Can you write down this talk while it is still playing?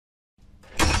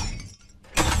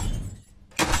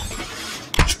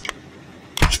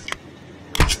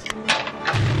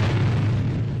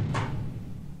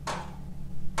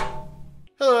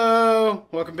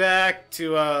welcome back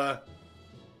to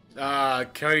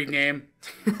Cody name.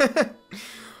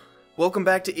 Welcome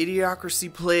back to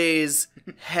Idiocracy Plays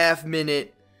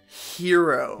Half-Minute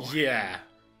Hero. Yeah.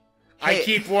 Hey. I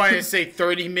keep wanting to say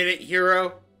 30-minute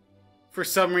hero for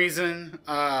some reason.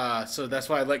 So that's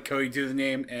why I let Cody do the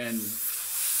name and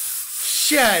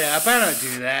shut up, I don't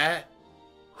do that.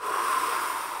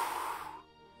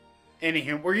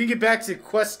 Anywho, we're gonna get back to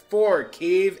Quest 4,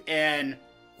 Cave and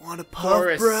Want a puff,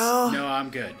 Forest. bro? No, I'm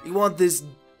good. You want this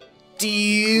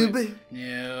doob?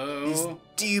 No. This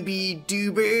doobie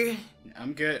doober?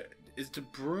 I'm good. Is the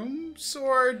broom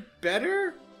sword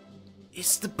better?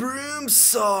 It's the broom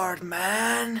sword,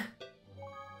 man.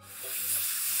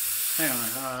 Hang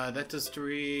on, that does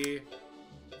 3.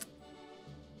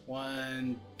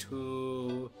 1, 2,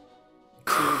 2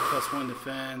 plus 1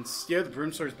 defense. Yeah, the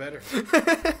broom sword's better.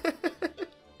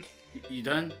 You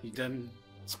done? You done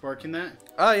sparking that?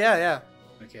 Oh, yeah.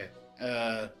 Okay.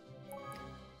 Alright,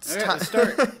 It's let's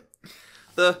start.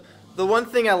 The one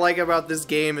thing I like about this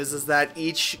game is that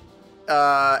each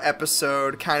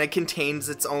episode kind of contains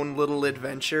its own little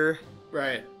adventure.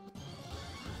 Right.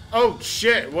 Oh,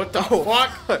 shit. What the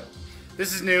fuck?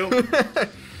 This is new.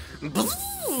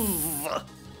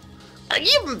 I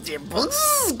am the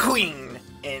Buzz Queen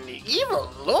and the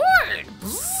evil lord.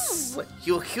 Buzz.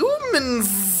 You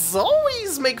humans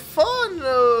always make fun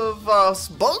of us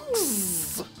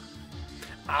bugs.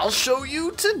 I'll show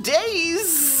you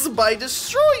today's by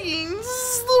destroying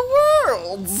the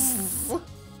worlds.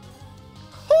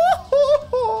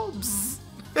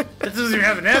 That doesn't even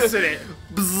have an S in it.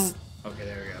 Bzz. Okay,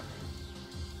 there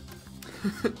we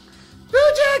go.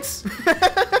 Bujax!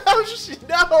 Oh shit,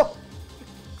 no!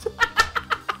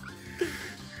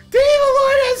 The evil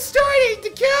lord has started the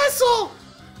castle!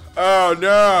 Oh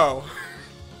no!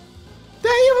 The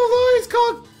evil lord is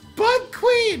called Bug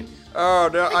Queen! Oh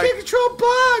no, I can control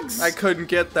bugs! I couldn't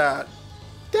get that.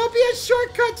 There'll be a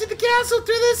shortcut to the castle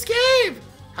through this cave!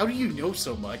 How do you know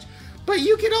so much? But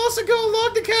you can also go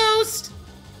along the coast!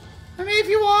 I mean, if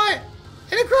you want!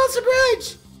 And across the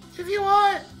bridge! If you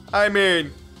want! I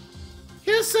mean...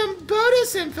 Here's some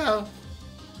bonus info!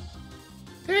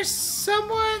 There's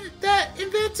someone that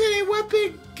invented a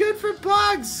weapon good for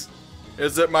bugs!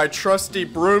 Is it my trusty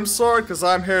broom sword? Because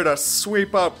I'm here to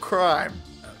sweep up crime.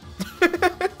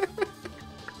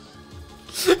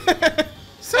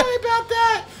 Sorry about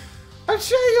that! I'm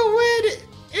sure you'll win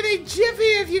in a jiffy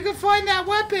if you can find that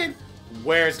weapon!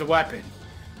 Where's the weapon?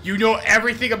 You know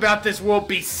everything about this world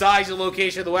besides the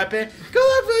location of the weapon? Go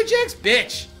on, Bujax,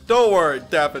 bitch! Don't worry,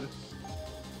 Deven.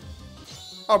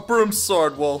 Our broom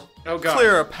sword will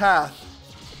clear a path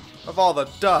of all the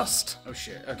dust. Oh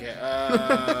shit, okay,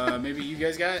 maybe you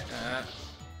guys got it?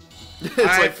 It's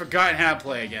I've forgotten how to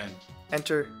play again.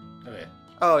 Enter. Okay.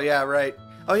 Oh yeah, right.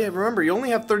 Oh yeah, remember, you only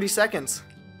have 30 seconds.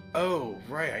 Oh,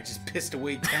 right, I just pissed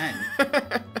away 10.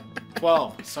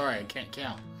 12, sorry, I can't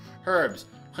count. Herbs,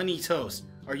 honey toast.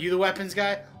 Are you the weapons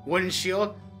guy? Wooden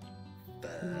shield?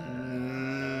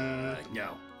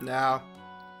 No. No.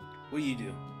 What do you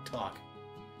do? Talk.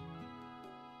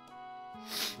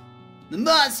 The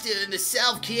monster in the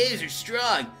South Caves are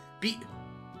strong.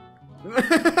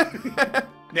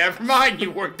 Never mind,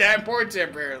 you weren't that important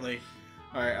apparently.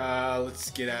 Alright, let's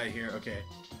get out of here. Okay.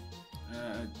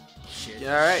 Shit.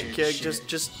 Alright, kid, shit.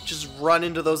 just run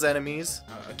into those enemies.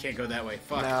 I can't go that way.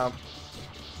 Fuck. No.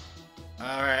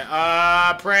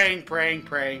 Alright, praying.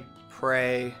 Pray.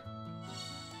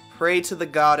 Pray to the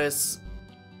goddess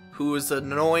who is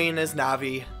annoying as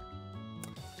Navi.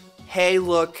 Hey,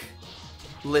 look.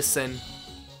 Listen.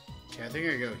 Okay, I think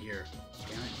I go here.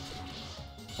 Damn it.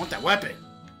 I want that weapon.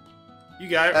 You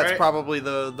got it, That's right? probably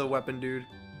the weapon dude.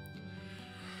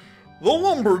 The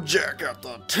lumberjack at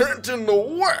the tent in the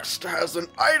west has an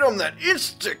item that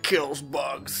insta-kills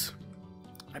bugs.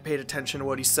 I paid attention to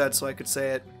what he said so I could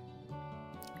say it.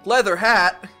 Leather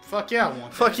hat. Fuck yeah, I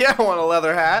want that. Fuck yeah, I want a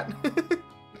leather hat.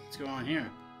 What's going on here?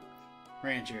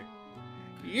 Ranger.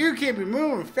 You can be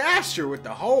moving faster with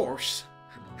the horse.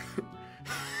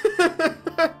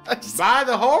 Buy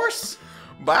the horse?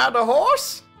 Buy the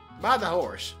horse? Buy the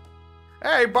horse.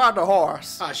 Hey, buy the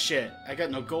horse. Oh shit, I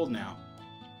got no gold now.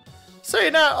 Say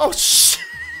now. Oh shit.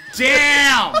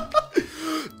 Damn!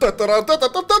 Bought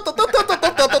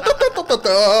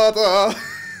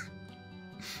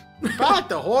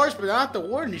the horse, but not the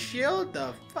wooden shield?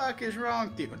 The fuck is wrong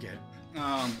with you? Okay.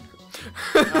 Oh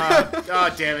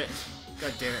damn it.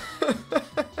 God damn it.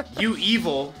 You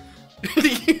evil.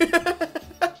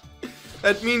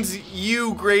 That means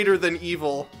you greater than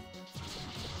evil.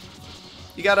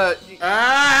 You gotta...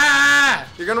 Ah!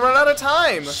 You're gonna run out of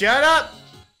time. Shut up!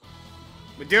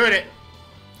 We're doing it.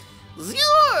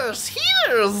 Yours,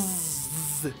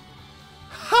 here's.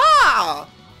 Ha!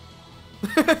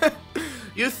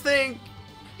 You think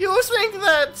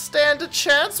that stand a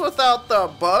chance without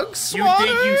the bug swatter?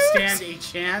 You think you stand a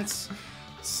chance?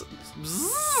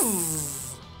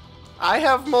 I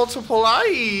have multiple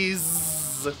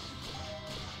eyes.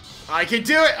 I can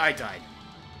do it. I died.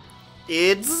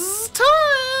 It's time.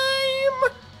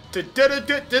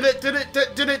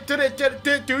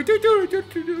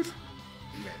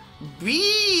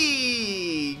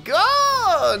 Bee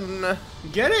gone.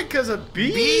 Get it? Cause a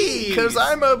bee. Bee, cause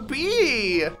I'm a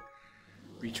bee.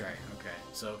 Retry. Okay.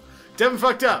 So Deven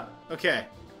fucked up. Okay.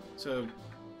 So,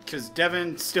 cause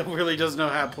Deven still really doesn't know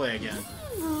how to play again.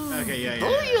 Okay. Yeah.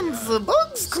 Billions of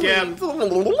bugs. Skip.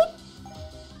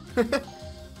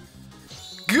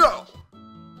 Go.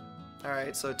 All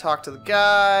right. So talk to the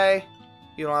guy.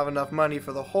 You don't have enough money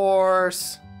for the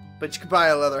horse, but you could buy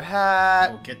a leather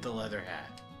hat. Oh, get the leather hat.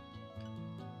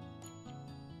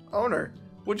 Owner,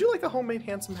 would you like a homemade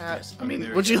handsome hat? Yes, I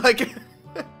mean, would you like it?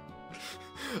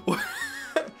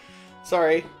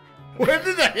 Sorry. Where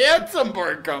did the handsome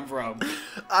bird come from?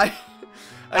 I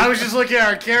was just looking at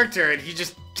our character and he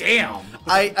just, damn.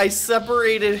 I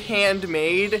separated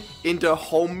handmade into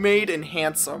homemade and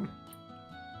handsome.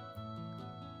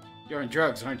 You're on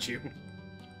drugs, aren't you?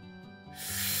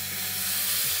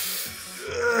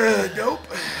 Nope.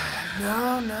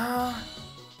 No.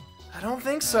 I don't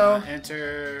think so.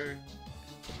 Enter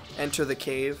the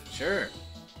cave. Sure.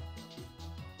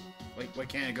 Wait, why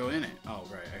can't I go in it? Oh,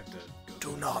 right, I have to go.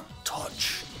 Do not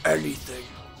touch anything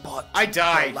but I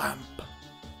died. the lamp.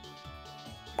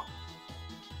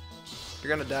 You're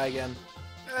gonna die again.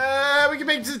 We can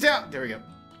make it to the town. There we go.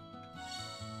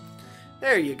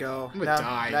 There you go. I'm gonna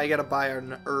die. Now you gotta buy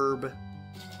an herb.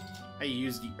 I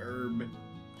use the herb.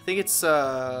 I think it's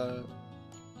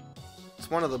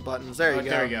one of the buttons. There you go.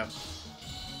 There we go.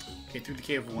 Okay, through the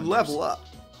cave of wonders. Level up.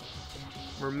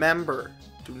 Remember,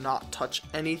 do not touch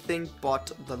anything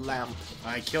but the lamp.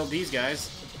 I killed these guys.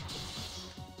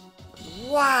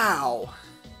 Wow.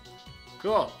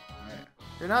 Cool. Alright.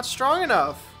 You're not strong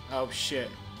enough. Oh, shit.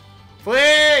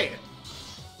 Flee!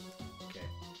 Okay.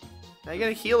 Now you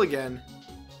gotta heal again.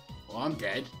 Well, I'm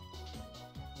dead.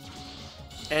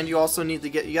 And you also need to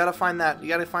you gotta find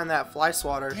that fly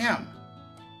swatter. Damn.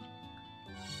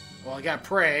 Well, I gotta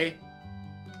pray.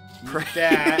 Pray.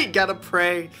 That. You gotta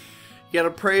pray. You gotta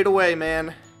pray it away,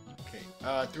 man.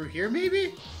 Okay. Through here,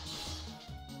 maybe?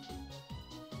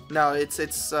 No, it's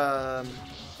go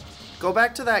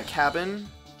back to that cabin.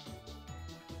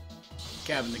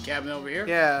 The cabin over here?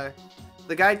 Yeah.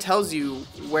 The guy tells you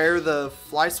where the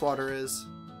fly swatter is.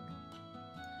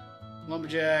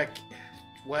 Lumberjack.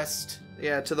 West.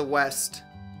 Yeah, to the west.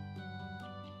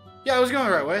 Yeah, I was going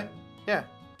the right way. Yeah.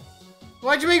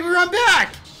 Why'd you make me run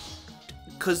back?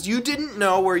 Because you didn't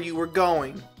know where you were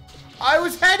going. I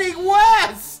was heading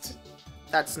west!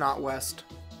 That's not west.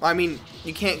 I mean,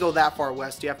 you can't go that far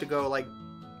west. You have to go, like,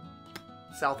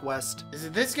 southwest. Is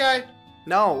it this guy?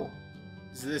 No.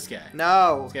 Is it this guy?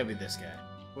 No. It's gotta be this guy.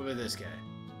 What about this guy?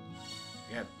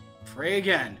 I gotta pray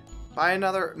again. Buy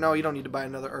another... No, you don't need to buy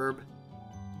another herb.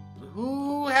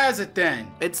 Who has it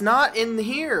then? It's not in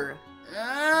here.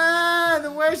 Ah,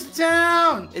 then where's the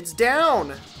town? It's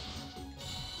down.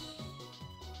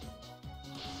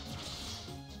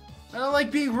 I don't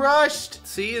like being rushed.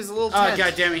 See, his little Oh, tent.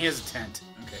 god damn it, he has a tent.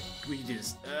 Okay, we can do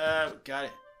this. Got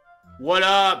it. What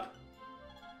up?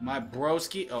 My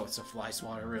broski? Oh, it's a fly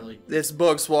swatter, really. This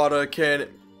bug swatter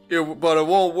but it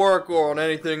won't work on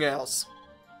anything else.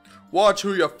 Watch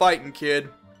who you're fighting, kid.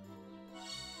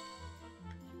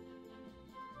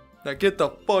 Now get the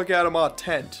fuck out of my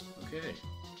tent. Okay.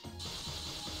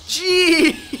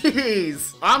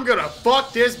 Jeez! I'm gonna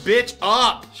fuck this bitch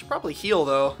up. Should probably heal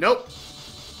though. Nope.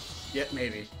 Yeah,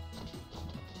 maybe.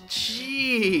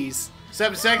 Jeez.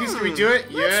 7 seconds, can we do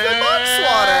it? That's the bug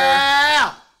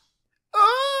swatter.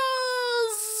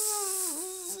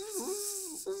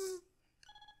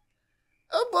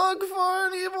 A bug for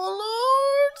an evil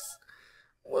lord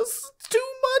was too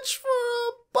much for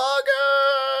a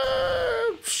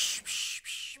bugger.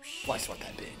 Fly swat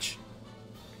that bitch.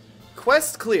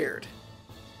 Quest cleared.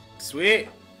 Sweet.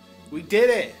 We did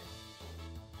it.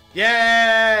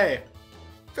 Yay!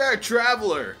 Fair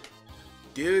traveler.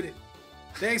 Dude,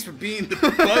 thanks for being the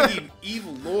buggy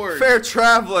evil lord. Fair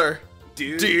traveler.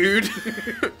 Dude.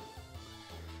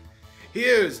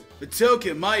 Here's a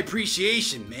token of my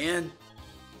appreciation, man.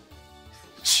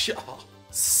 Chaw.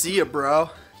 See ya, bro.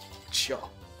 Chaw.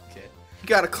 Okay. You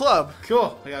got a club.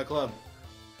 Cool. I got a club.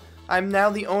 I'm now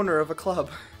the owner of a club.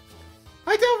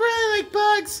 I don't really like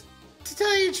bugs, to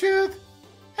tell you the truth.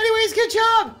 Anyways, good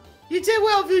job. You did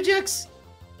well, Vujix.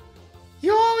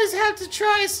 You always have to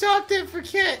try and stop them from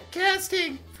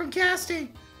casting.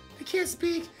 I can't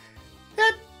speak.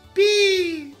 That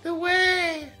be the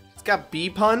way. It's got bee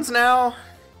puns now?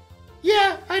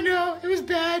 Yeah, I know. It was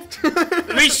bad.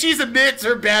 At least she admits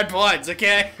her bad puns,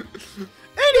 okay?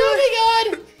 Moving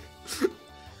on.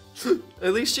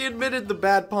 At least she admitted the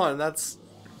bad pun. That's...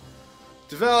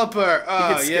 Developer.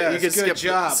 Oh, yeah, good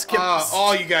job.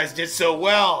 All you guys did so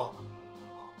well.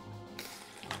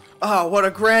 Oh, what a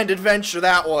grand adventure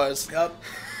that was. Yep.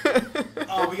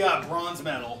 Oh, we got a bronze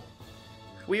medal.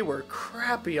 We were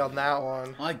crappy on that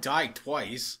one. I died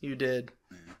twice. You did.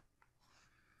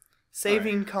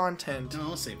 Saving content. No,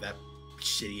 I'll save that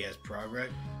shitty-ass progress.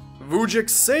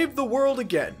 Vujix saved the world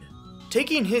again.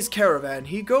 Taking his caravan,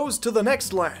 he goes to the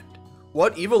next land.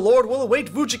 What evil lord will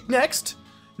await Vujix next?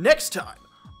 Next time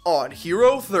on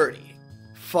Hero 30,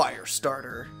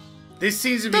 Firestarter. This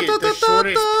seems to be the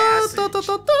shortest passage.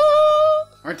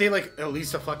 Aren't they like at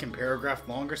least a fucking paragraph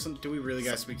long or something? Do we really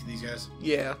gotta speak to these guys?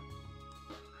 Yeah.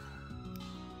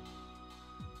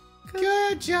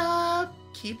 Good job.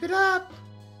 Keep it up.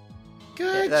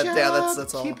 Good job. Yeah,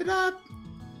 that's all. Keep it up.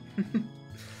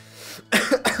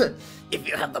 If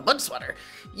you have the bug swatter,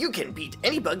 you can beat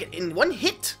any bug in one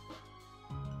hit.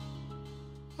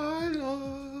 I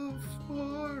love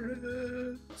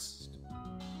forest.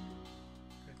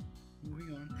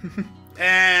 Moving on.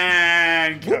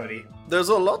 And Cody. There's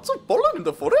a lot of pollen in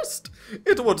the forest.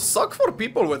 It would suck for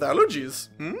people with allergies.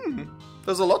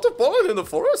 There's a lot of pollen in the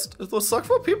forest. It would suck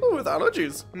for people with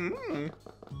allergies.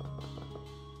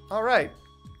 All right.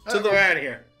 We're out of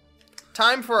here.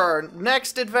 Time for our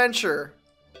next adventure.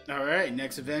 All right,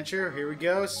 next adventure. Here we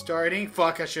go. Starting.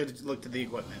 Fuck, I should have looked at the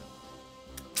equipment.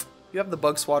 You have the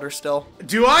bug swatter still.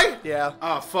 Do I? Yeah.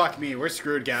 Oh, fuck me. We're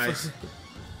screwed, guys.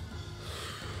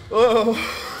 Oh.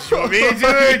 You want me to do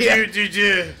it?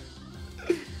 Yeah.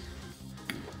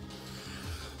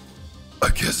 I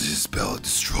guess it's spell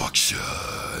destruction.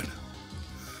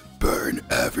 Burn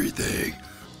everything.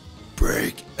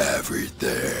 Break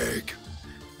everything.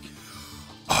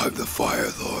 I'm the Fire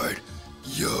Lord,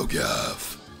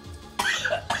 Yogav.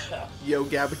 Yo,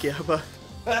 Gabba Gabba.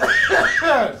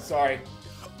 Sorry.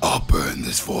 I'll burn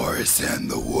this forest and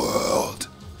the world.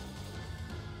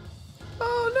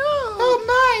 Oh no! Oh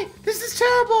my! This is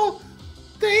terrible!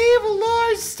 The evil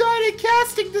lord started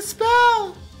casting the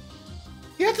spell!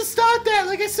 You have to stop that,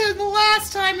 like I said the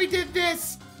last time we did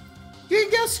this! You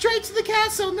can go straight to the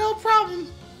castle, no problem.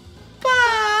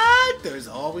 But there's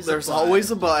always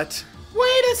a but.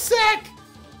 Wait a sec!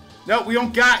 No, we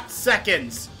don't got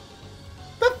seconds.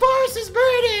 The forest is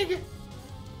burning!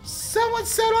 Someone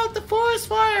set off the forest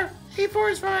fire! A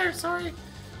forest fire, sorry.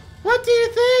 What do you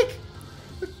think?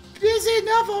 We're busy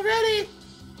enough already.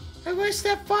 I wish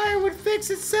that fire would fix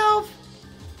itself.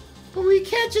 But we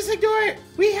can't just ignore it.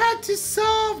 We had to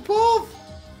solve both.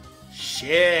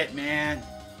 Shit, man.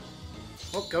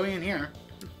 Oh, going in here.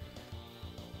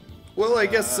 Well, I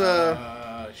guess,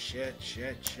 Shit.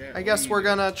 I guess we're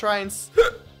gonna try and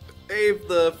save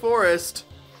the forest.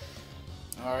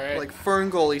 Alright. Like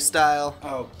Ferngully style.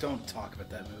 Oh, don't talk about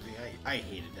that movie. I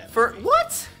hated that movie.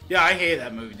 What? Yeah, I hated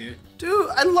that movie, dude. Dude,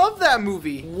 I love that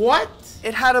movie. What?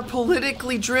 It had a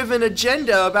politically driven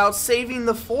agenda about saving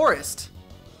the forest.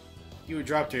 You were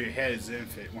dropped to your head as an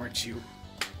infant, weren't you?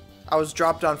 I was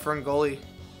dropped on Ferngully.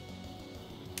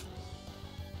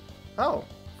 Oh,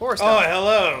 forest Oh, elf.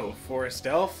 hello, forest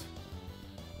elf.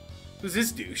 Who's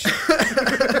this douche?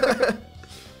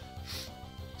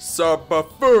 Some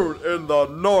buffoon in the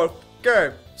North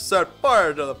Cape set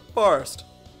fire to the forest.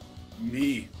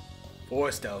 Me,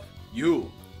 forest elf.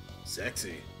 You,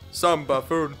 sexy. Some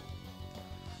buffoon.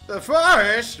 The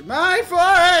forest, my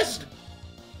forest.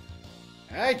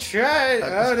 I tried.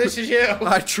 Oh, this is you.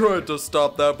 I tried to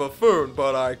stop that buffoon,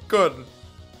 but I couldn't.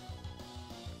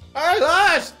 I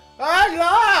lost.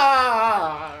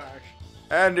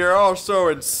 And you're also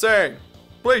insane.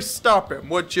 Please stop him,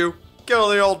 would you? Kill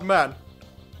the old man.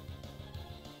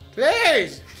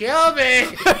 Please kill me.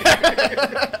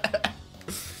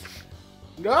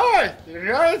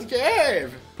 North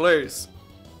Cave. Please.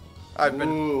 I've been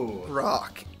Ooh,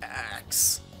 rock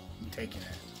axe. I'm taking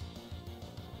it.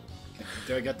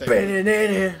 Do I got that?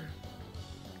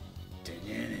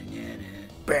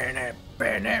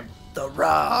 The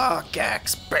rock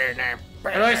axe.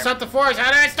 How do I stop the forest?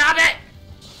 How do I stop it?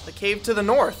 The cave to the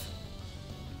north.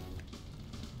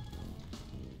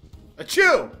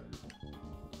 Achoo!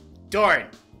 Darn.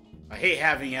 I hate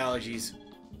having allergies.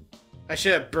 I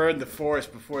should have burned the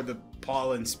forest before the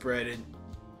pollen spreaded.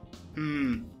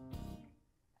 Who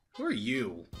are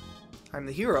you? I'm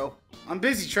the hero. I'm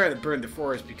busy trying to burn the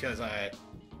forest because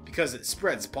it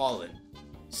spreads pollen.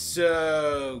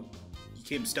 So you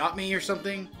came to stop me or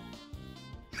something?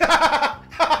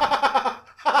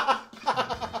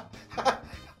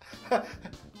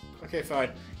 Okay,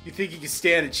 fine. You think you can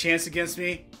stand a chance against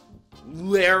me?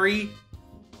 Larry?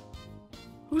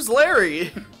 Who's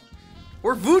Larry?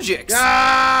 We're Vujix.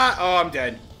 Ah! Oh, I'm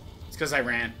dead. It's because I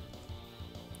ran.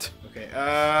 Okay,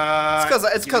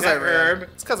 It's because I ran. herb.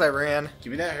 It's because I ran.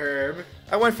 Give me that herb.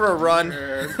 I went for a run.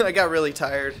 Herb. I got really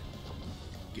tired.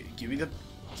 Give me the...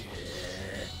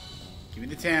 Give me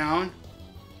the town.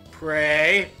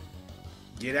 Pray.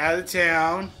 Get out of the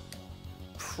town.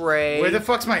 Pray. Where the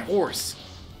fuck's my horse?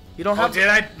 You don't have. Oh, did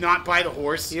I not buy the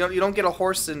horse? You don't get a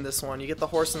horse in this one. You get the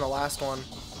horse in the last one.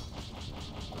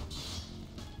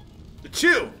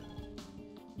 Achoo!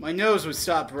 My nose would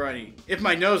stop running. If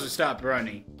my nose would stop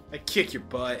running, I'd kick your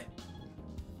butt.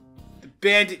 The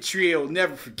bandit trio will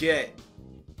never forget.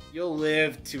 You'll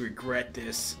live to regret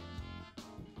this.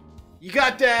 You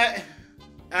got that?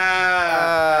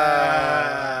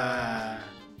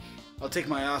 I'll take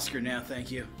my Oscar now,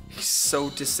 thank you. He's so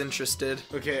disinterested.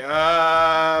 Okay,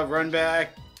 run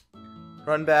back.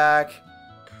 Run back.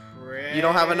 Pray. You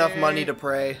don't have enough money to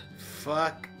pray.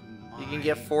 Fuck. You can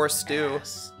get 4 stew.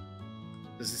 Ass.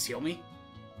 Does this heal me?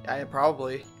 Yeah,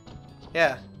 probably.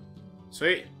 Yeah.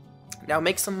 Sweet. Now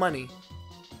make some money.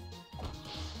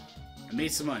 I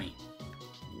made some money.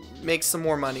 Make some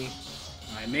more money.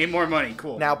 I made more money.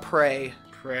 Cool. Now pray.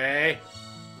 Pray.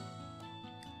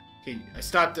 Okay, I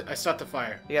stopped the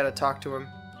fire. You gotta talk to him.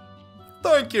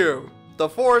 Thank you. The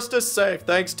forest is safe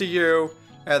thanks to you,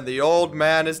 and the old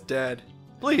man is dead.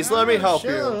 Please let me help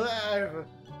you.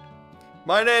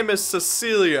 My name is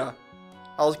Cecilia.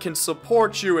 I can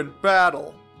support you in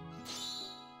battle.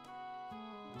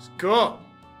 Cool.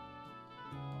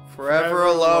 Forever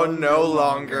alone no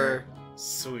longer.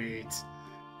 Sweet.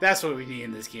 That's what we need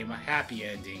in this game, a happy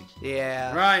ending.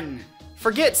 Yeah. Run.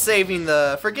 Forget saving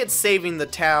the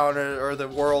town or the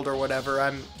world or whatever.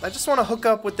 I just want to hook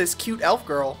up with this cute elf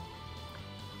girl.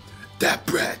 That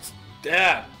brat.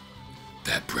 Yeah.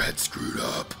 That brat screwed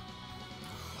up.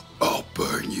 I'll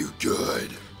burn you good.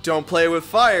 Don't play with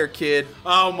fire, kid,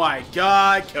 Oh my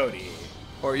god, Cody.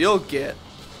 or you'll get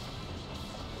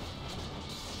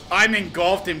I'm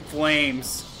engulfed in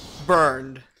flames.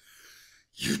 burned.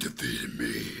 You defeated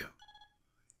me.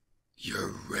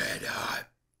 You're red hot,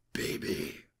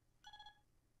 baby.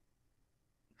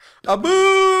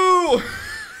 Aboo!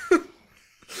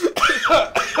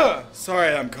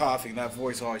 Sorry I'm coughing. That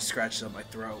voice always scratches up my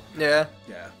throat. Yeah.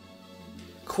 Yeah.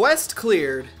 Quest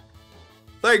cleared.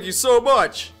 Thank you so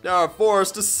much. Now our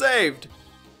forest is saved.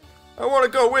 I want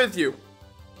to go with you,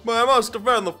 but I must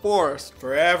defend the forest.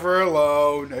 Forever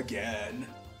alone again.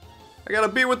 I gotta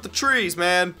be with the trees,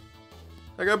 man.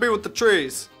 I gotta be with the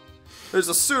trees. There's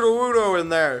a pseudo-wudo in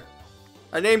there.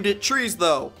 I named it Trees,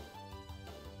 though.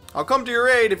 I'll come to your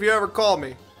aid if you ever call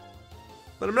me.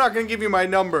 But I'm not gonna give you my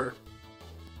number.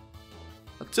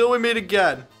 Until we meet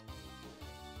again.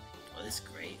 Oh, this is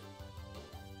great.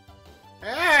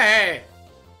 Hey!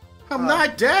 I'm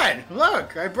not dead.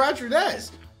 Look, I brought you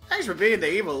this. Thanks for being the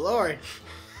evil lord.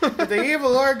 With the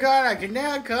evil lord gone, I can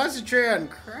now concentrate on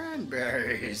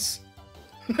cranberries.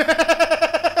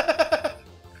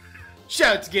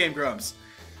 Shout out to Game Grumps.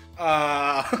 The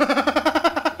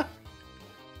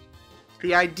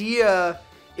idea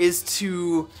is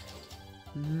to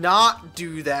not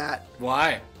do that.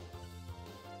 Why?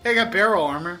 Hey, I got barrel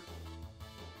armor.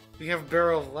 We have a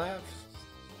barrel left.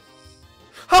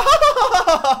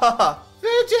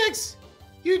 Vujix!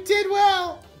 You did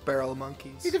well! Barrel of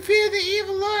monkeys. You defeated the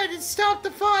evil lord and stopped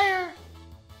the fire!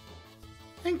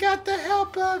 And got the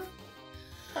help of...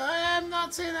 I'm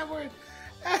not saying that word.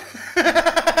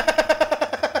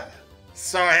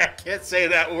 Sorry, I can't say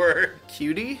that word.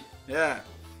 Cutie? Yeah.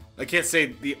 I can't say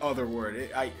the other word.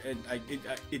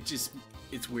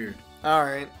 It's weird.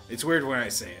 Alright. It's weird when I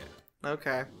say it.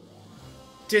 Okay.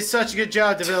 Did such a good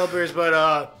job, developers,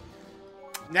 but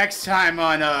next time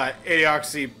on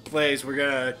Idiocracy Plays, we're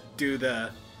gonna do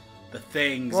the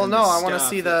things. Well, and no, the I want to stuff.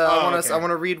 see the. Oh, I okay.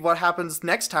 want to read what happens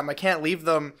next time. I can't leave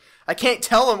them. I can't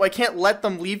tell them. I can't let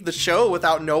them leave the show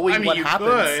without knowing I mean, what you happens.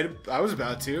 could. I was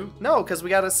about to. No, because we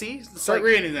gotta see. It's Start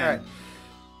reading then. alright.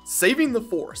 Saving the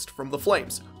forest from the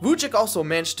flames, Vujik also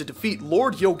managed to defeat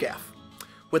Lord Yogaf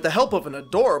with the help of an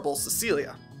adorable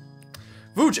Cecilia.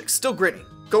 Vujik, still grinning,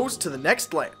 goes to the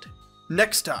next land.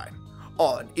 Next time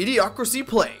on Idiocracy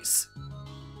Plays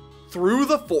Through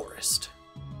the Forest.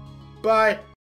 Bye.